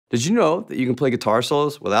Did you know that you can play guitar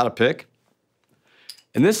solos without a pick?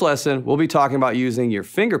 In this lesson, we'll be talking about using your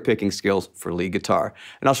finger picking skills for lead guitar,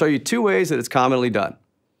 and I'll show you 2 ways that it's commonly done.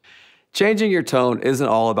 Changing your tone isn't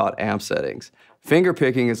all about amp settings. Finger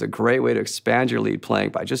picking is a great way to expand your lead playing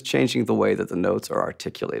by just changing the way that the notes are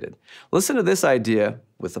articulated. Listen to this idea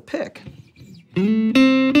with a pick.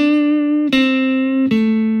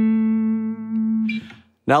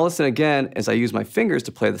 Now listen again as I use my fingers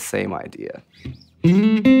to play the same idea.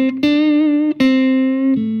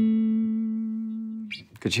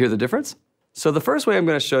 Could you hear the difference? So the first way I'm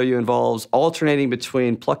going to show you involves alternating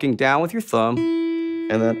between plucking down with your thumb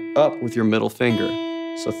and then up with your middle finger.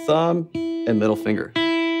 So thumb and middle finger.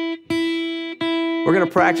 We're going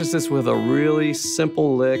to practice this with a really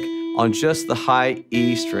simple lick on just the high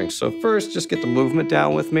E string. So first, just get the movement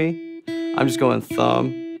down with me. I'm just going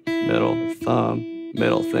thumb,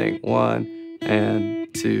 middle thing. 1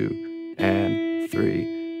 and 2 and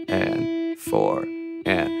 3 and 4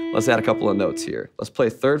 and let's add a couple of notes here. Let's play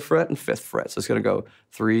 3rd fret and 5th fret. So it's going to go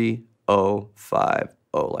 3, 0, 5,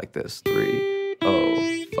 0 like this. 3,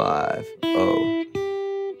 0, 5, 0.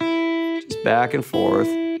 Just back and forth.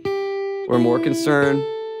 We're more concerned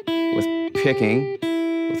with picking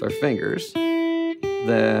with our fingers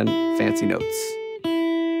than fancy notes.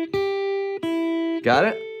 Got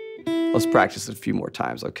it? Let's practice it a few more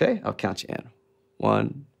times, okay? I'll count you in.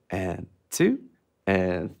 1 and 2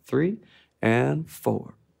 and 3 and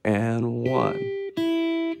 4 and 1.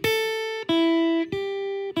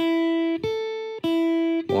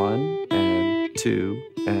 1 and 2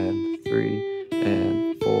 and 3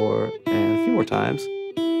 and 4 and a few more times.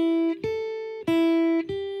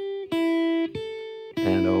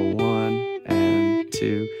 And a 1 and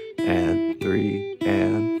 2 and 3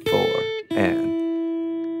 and 4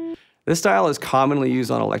 and. This style is commonly used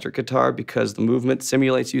on electric guitar because the movement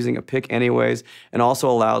simulates using a pick anyways and also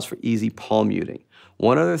allows for easy palm muting.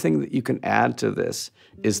 One other thing that you can add to this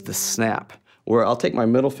is the snap, where I'll take my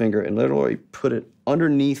middle finger and literally put it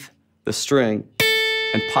underneath the string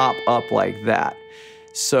and pop up like that.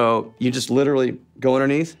 So you just literally go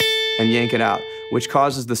underneath and yank it out, which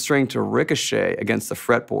causes the string to ricochet against the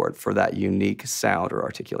fretboard for that unique sound or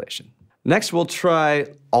articulation. Next, we'll try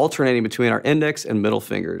alternating between our index and middle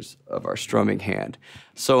fingers of our strumming hand.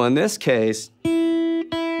 So in this case,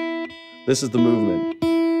 this is the movement.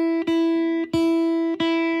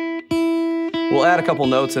 We'll add a couple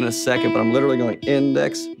notes in a second, but I'm literally going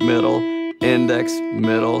index, middle, index,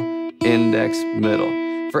 middle, index, middle.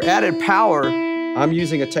 For added power, I'm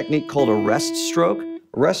using a technique called a rest stroke.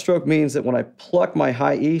 A rest stroke means that when I pluck my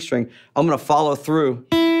high E string, I'm going to follow through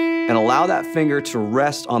and allow that finger to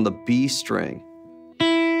rest on the B string.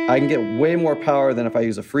 I can get way more power than if I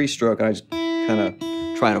use a free stroke and I just kind of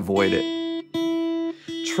try and avoid it.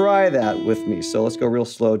 Try that with me. So let's go real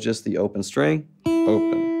slow, just the open string,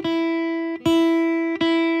 open.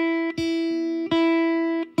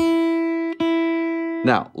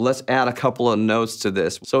 Now, let's add a couple of notes to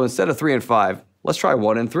this. So instead of 3 and 5, let's try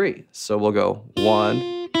 1 and 3. So we'll go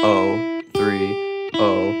 1, 0, 3,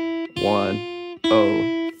 0, 1,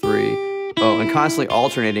 0, 3, 0, and constantly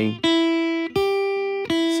alternating.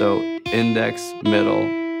 So index, middle,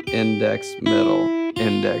 index, middle,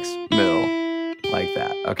 index, middle, like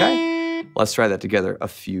that, okay? Let's try that together a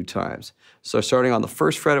few times. So starting on the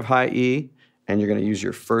 1st fret of high E, and you're gonna use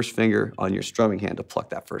your 1st finger on your strumming hand to pluck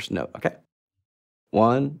that 1st note, okay?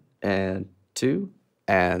 1 and 2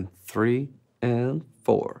 and 3 and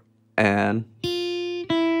 4 and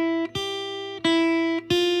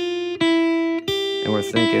we're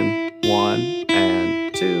thinking 1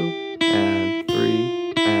 and 2 and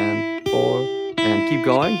 3 and 4 and keep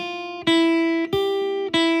going.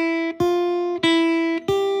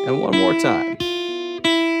 And one more time.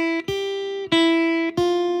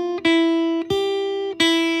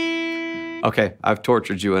 Okay, I've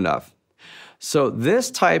tortured you enough. So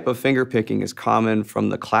this type of finger picking is common from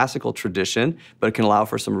the classical tradition, but it can allow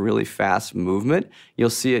for some really fast movement.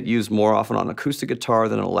 You'll see it used more often on acoustic guitar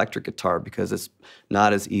than an electric guitar because it's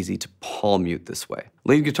not as easy to palm mute this way.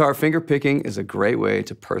 Lead guitar finger picking is a great way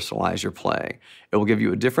to personalize your playing. It will give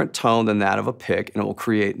you a different tone than that of a pick, and it will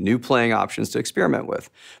create new playing options to experiment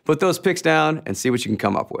with. Put those picks down and see what you can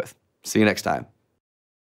come up with. See you next time.